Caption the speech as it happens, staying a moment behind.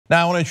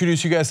Now I want to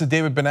introduce you guys to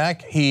David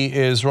Benac. He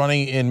is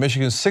running in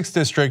Michigan's 6th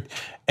district,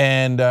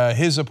 and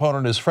his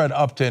opponent is Fred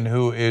Upton,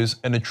 who is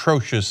an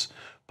atrocious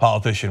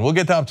politician. We'll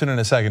get to Upton in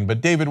a second, but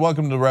David,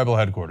 welcome to the Rebel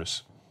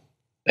headquarters.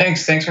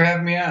 Thanks for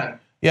having me on.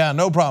 Yeah,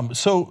 no problem.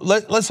 So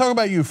let's talk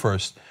about you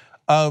first.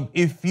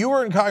 If you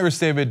were in Congress,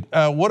 David,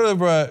 what are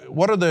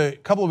the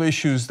couple of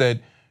issues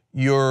that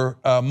you're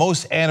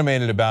most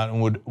animated about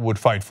and would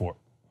fight for?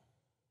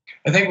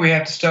 I think we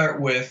have to start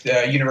with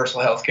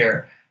universal health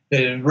care.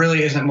 There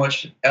really isn't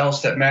much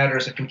else that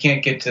matters if we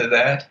can't get to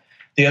that.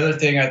 The other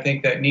thing I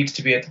think that needs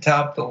to be at the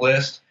top of the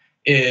list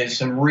is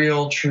some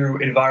real, true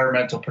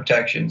environmental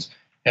protections.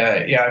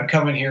 I'm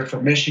coming here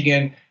from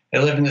Michigan. I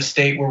live in the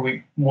state where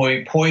we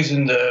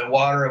poisoned the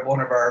water of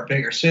one of our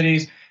bigger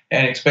cities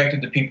and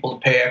expected the people to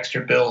pay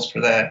extra bills for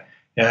that.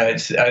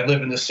 I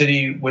live in the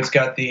city which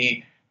got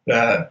the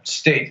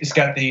it's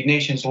got the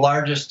nation's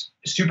largest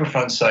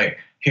Superfund site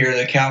here,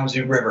 the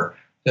Kalamazoo River.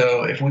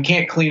 So if we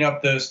can't clean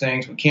up those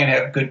things, we can't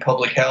have good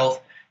public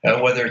health,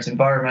 whether it's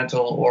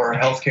environmental or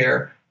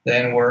healthcare,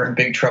 then we're in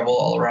big trouble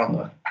all around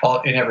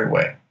in every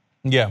way.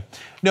 Yeah.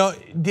 No,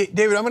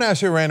 David, I'm going to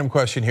ask you a random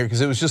question here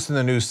because it was just in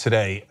the news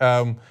today.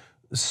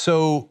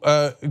 So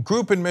a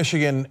group in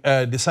Michigan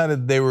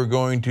decided they were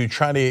going to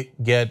try to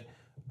get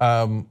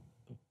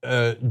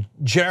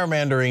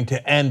gerrymandering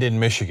to end in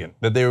Michigan.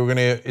 That they were going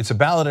to, it's a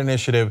ballot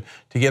initiative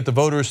to get the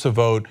voters to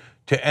vote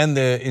to end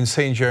the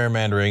insane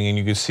gerrymandering, and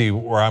you can see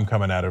where I'm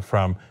coming at it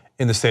from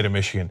in the state of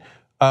Michigan.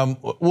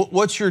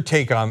 What's your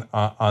take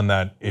on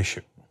that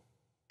issue?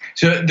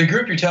 So the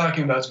group you're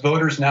talking about is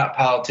Voters Not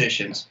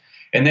Politicians,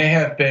 and they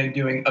have been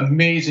doing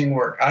amazing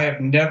work. I have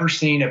never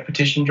seen a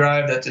petition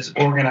drive that's as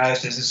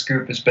organized as this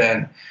group has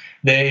been.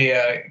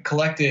 They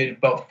collected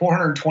about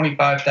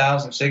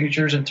 425,000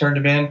 signatures and turned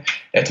them in.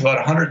 It's about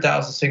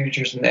 100,000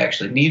 signatures than they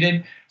actually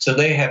needed. So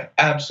they have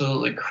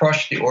absolutely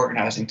crushed the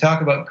organizing.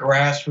 Talk about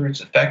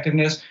grassroots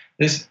effectiveness.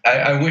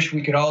 I wish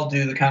we could all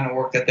do the kind of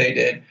work that they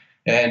did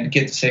and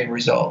get the same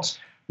results.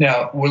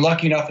 Now, we're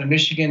lucky enough in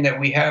Michigan that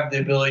we have the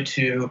ability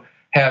to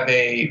have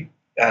a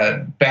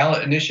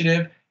ballot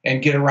initiative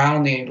and get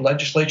around the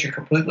legislature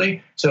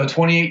completely. So in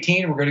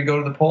 2018, we're going to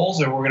go to the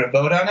polls and we're going to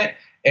vote on it.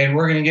 And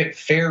we're going to get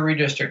fair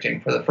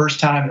redistricting for the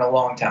first time in a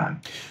long time.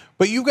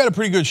 But you've got a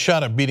pretty good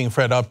shot at beating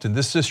Fred Upton.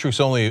 This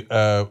district's only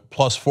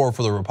 +4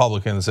 for the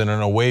Republicans, and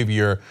in a wave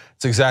year,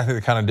 it's exactly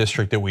the kind of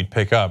district that we'd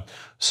pick up.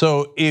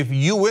 So if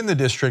you win the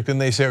district and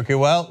they say, okay,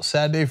 well,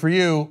 sad day for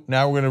you,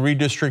 now we're going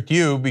to redistrict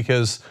you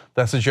because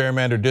that's a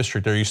gerrymandered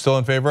district, are you still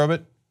in favor of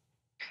it?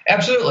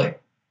 Absolutely.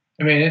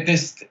 I mean,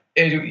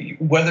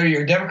 whether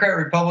you're Democrat,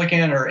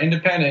 Republican, or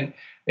Independent,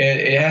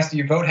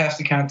 your vote has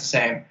to count the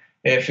same.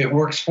 If it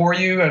works for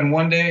you on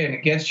one day and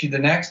against you the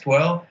next,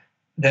 well,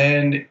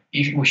 then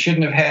we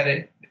shouldn't have had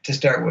it to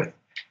start with.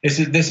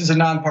 This is a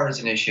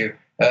nonpartisan issue.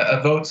 A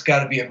vote's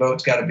got to be a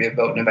vote's got to be a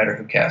vote, no matter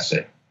who casts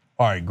it.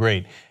 All right,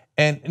 great.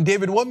 And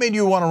David, what made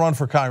you want to run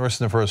for Congress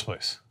in the first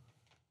place?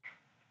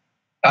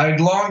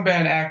 I'd long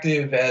been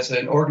active as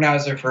an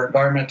organizer for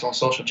environmental and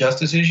social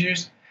justice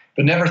issues,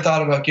 but never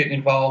thought about getting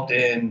involved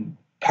in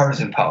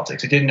partisan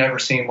politics. It didn't ever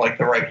seem like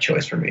the right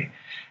choice for me.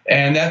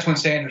 And that's when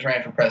Sanders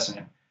ran for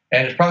president.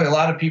 And there's probably a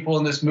lot of people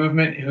in this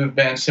movement who've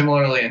been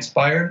similarly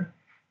inspired.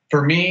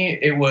 For me,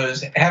 it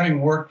was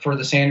having worked for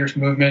the Sanders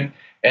movement,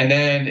 and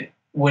then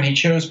when he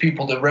chose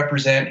people to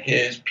represent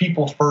his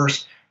people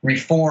first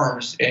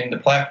reforms in the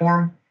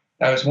platform,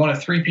 I was one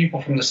of 3 people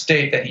from the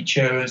state that he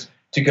chose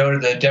to go to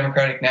the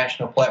Democratic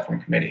National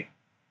Platform Committee.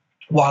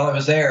 While I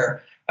was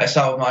there, I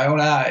saw with my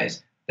own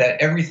eyes that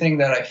everything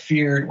that I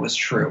feared was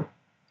true.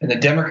 And the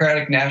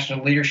Democratic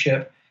National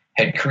leadership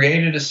had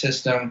created a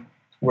system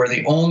where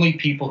the only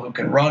people who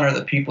can run are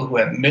the people who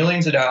have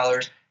millions of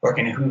dollars or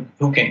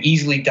who can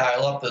easily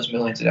dial up those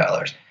millions of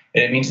dollars.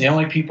 And it means the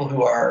only people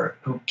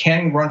who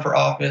can run for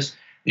office,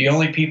 the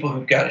only people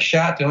who've got a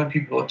shot, the only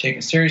people who are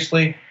taken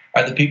seriously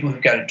are the people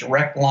who've got a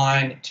direct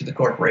line to the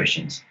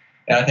corporations.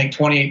 And I think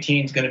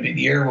 2018 is going to be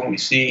the year when we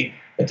see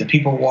that the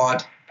people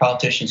want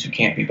politicians who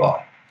can't be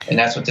bought. And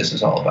that's what this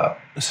is all about.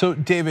 So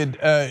David,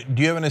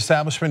 do you have an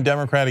establishment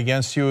Democrat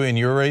against you in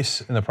your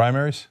race, in the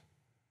primaries?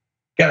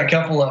 Got a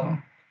couple of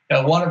them.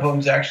 One of them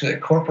is actually a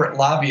corporate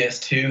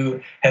lobbyist who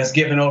has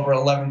given over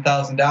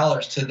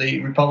 $11,000 to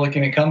the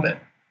Republican incumbent.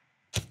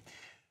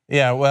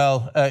 Yeah,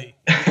 well,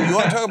 you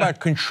want to talk about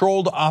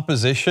controlled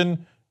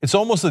opposition? It's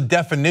almost a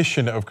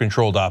definition of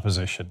controlled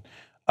opposition.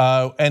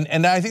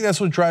 And I think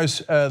that's what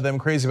drives them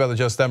crazy about the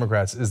Just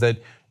Democrats is that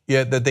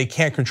that they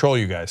can't control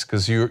you guys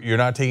because you're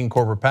not taking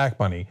corporate PAC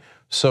money,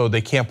 so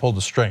they can't pull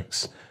the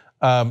strings.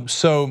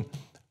 Before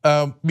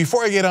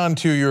I get on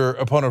to your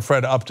opponent,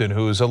 Fred Upton,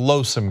 who is a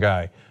loathsome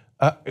guy,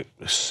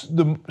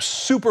 the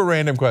super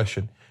random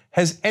question: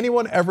 has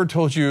anyone ever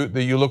told you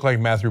that you look like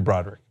Matthew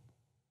Broderick?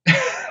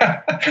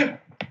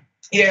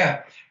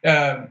 Yeah,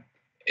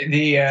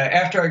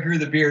 after I grew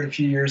the beard a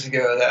few years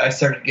ago, I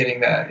started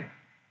getting that.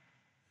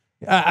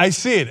 I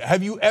see it.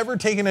 Have you ever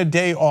taken a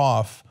day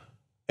off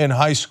in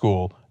high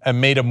school and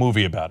made a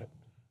movie about it?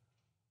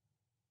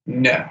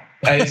 No.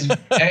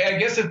 I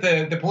guess if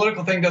the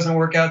political thing doesn't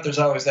work out, there's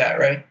always that,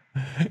 right?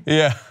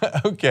 Yeah,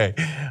 okay.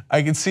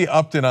 I can see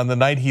Upton on the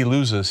night he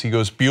loses. He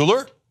goes,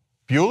 Bueller?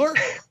 Bueller?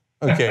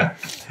 Okay.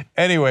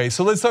 Anyway,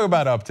 so let's talk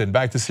about Upton.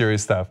 Back to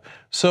serious stuff.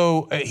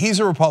 So he's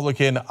a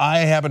Republican. I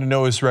happen to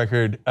know his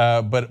record,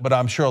 but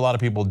I'm sure a lot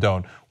of people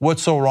don't.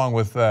 What's so wrong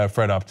with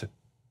Fred Upton?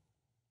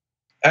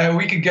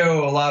 We could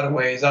go a lot of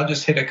ways. I'll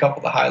just hit a couple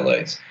of the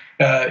highlights.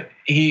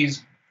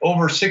 He's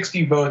over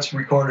 60 votes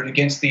recorded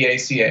against the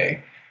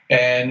ACA,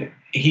 and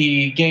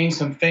he gained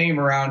some fame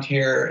around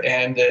here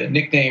and the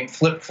nickname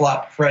Flip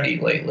Flop Freddy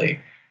lately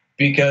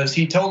because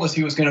he told us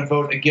he was going to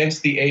vote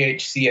against the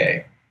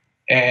AHCA.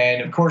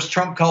 And of course,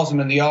 Trump calls him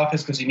in the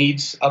office because he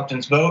needs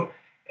Upton's vote.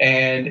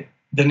 And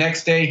the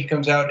next day he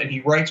comes out and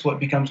he writes what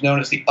becomes known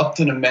as the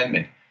Upton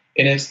Amendment.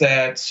 And it's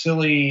that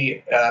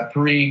silly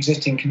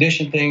pre-existing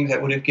condition thing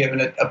that would have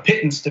given a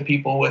pittance to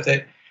people with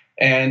it.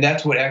 And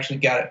that's what actually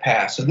got it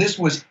passed. So this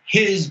was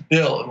his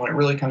bill. And when it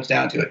really comes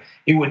down to it,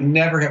 it would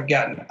never have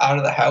gotten out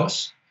of the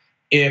House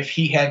if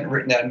he hadn't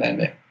written that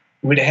amendment.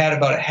 We'd have had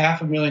about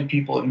 500,000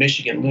 people in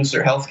Michigan lose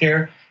their health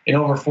care and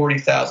over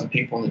 40,000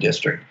 people in the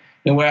district.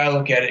 The way I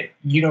look at it,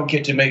 you don't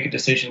get to make a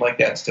decision like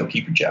that and still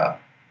keep your job.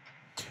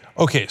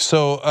 Okay,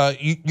 so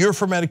you're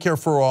for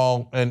Medicare for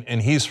all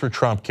and he's for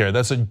Trump care.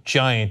 That's a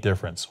giant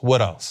difference.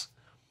 What else?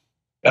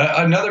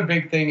 Another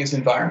big thing is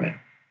environment.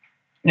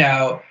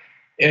 Now,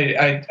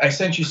 I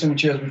sent you some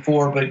materials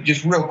before, but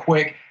just real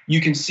quick,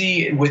 you can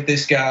see with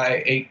this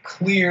guy a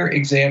clear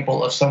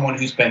example of someone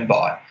who's been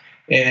bought.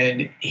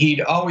 And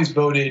he'd always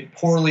voted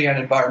poorly on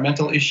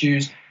environmental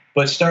issues,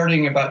 but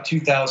starting about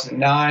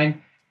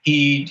 2009,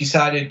 he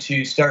decided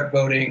to start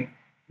voting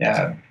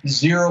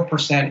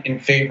 0% in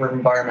favor of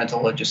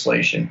environmental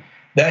legislation.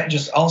 That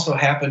just also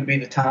happened to be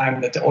the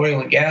time that the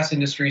oil and gas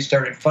industry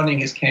started funding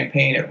his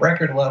campaign at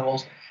record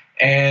levels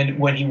and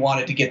when he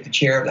wanted to get the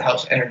chair of the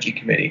House Energy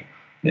Committee.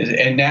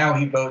 And now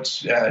he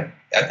votes,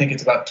 I think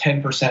it's about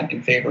 10%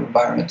 in favor of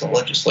environmental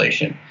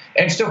legislation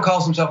and still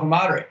calls himself a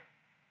moderate.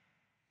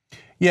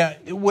 Yeah,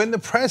 when the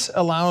press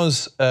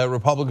allows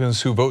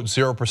Republicans who vote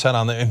 0%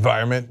 on the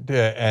environment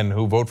and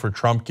who vote for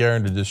Trump care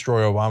and to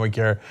destroy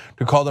Obamacare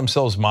to call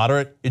themselves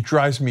moderate, it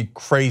drives me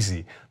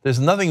crazy. There's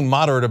nothing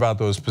moderate about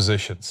those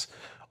positions.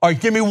 All right,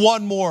 give me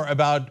one more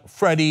about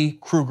Freddie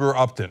Krueger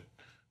Upton.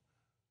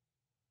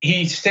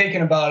 He's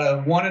taken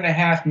about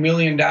 $1.5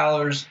 million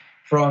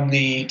from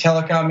the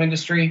telecom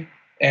industry,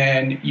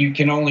 and you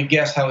can only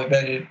guess how he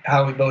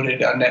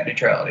voted on net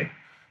neutrality.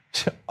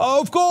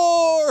 Of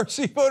course,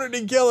 he voted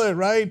to kill it,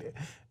 right?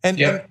 And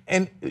yep.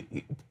 and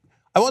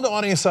I want the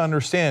audience to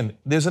understand.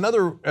 There's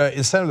another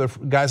incentive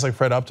that guys like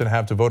Fred Upton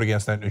have to vote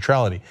against net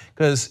neutrality,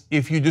 because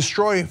if you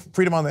destroy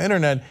freedom on the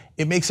internet,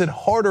 it makes it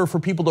harder for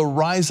people to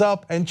rise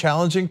up and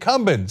challenge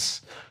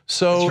incumbents.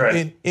 So,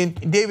 right.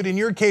 David, in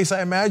your case,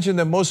 I imagine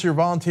that most of your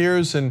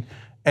volunteers and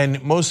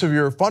most of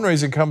your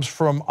fundraising comes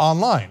from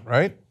online,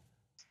 right?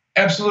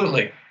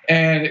 Absolutely,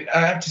 and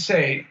I have to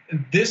say,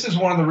 this is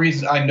one of the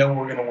reasons I know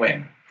we're going to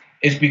win.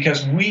 Is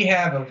because we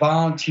have a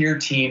volunteer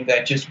team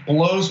that just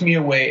blows me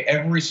away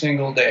every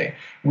single day.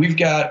 We've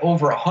got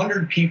over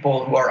 100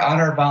 people who are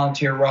on our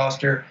volunteer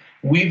roster.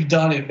 We've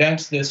done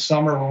events this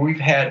summer where we've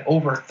had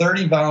over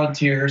 30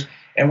 volunteers,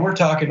 and we're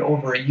talking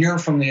over a year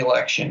from the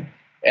election.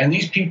 And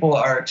these people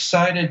are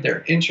excited,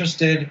 they're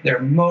interested, they're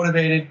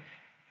motivated.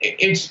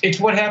 It's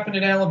what happened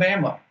in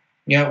Alabama.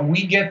 You know,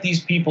 we get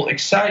these people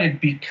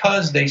excited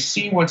because they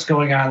see what's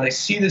going on, they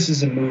see this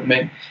as a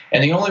movement,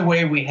 and the only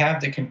way we have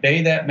to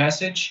convey that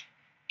message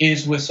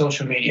is with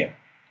social media.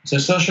 So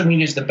social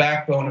media is the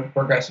backbone of a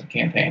progressive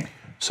campaign.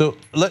 So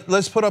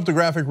let's put up the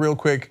graphic real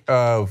quick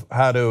of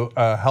how to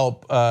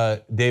help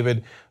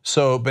David.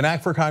 So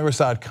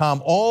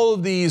benacforcongress.com. All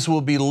of these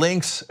will be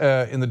links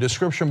in the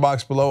description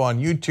box below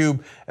on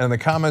YouTube and in the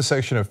comment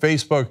section of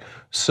Facebook.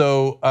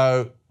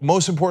 So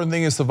most important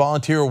thing is to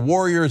volunteer.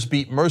 Warriors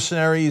beat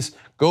mercenaries.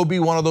 Go be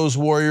one of those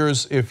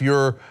warriors if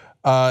you're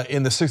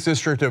in the 6th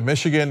District of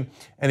Michigan.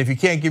 And if you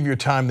can't give your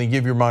time, then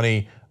give your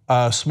money.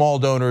 Small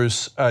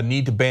donors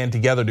need to band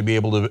together to be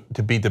able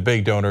to beat the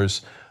big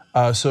donors.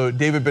 So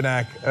David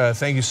Benac,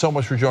 thank you so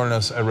much for joining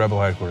us at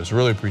Rebel Headquarters.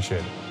 Really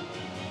appreciate it.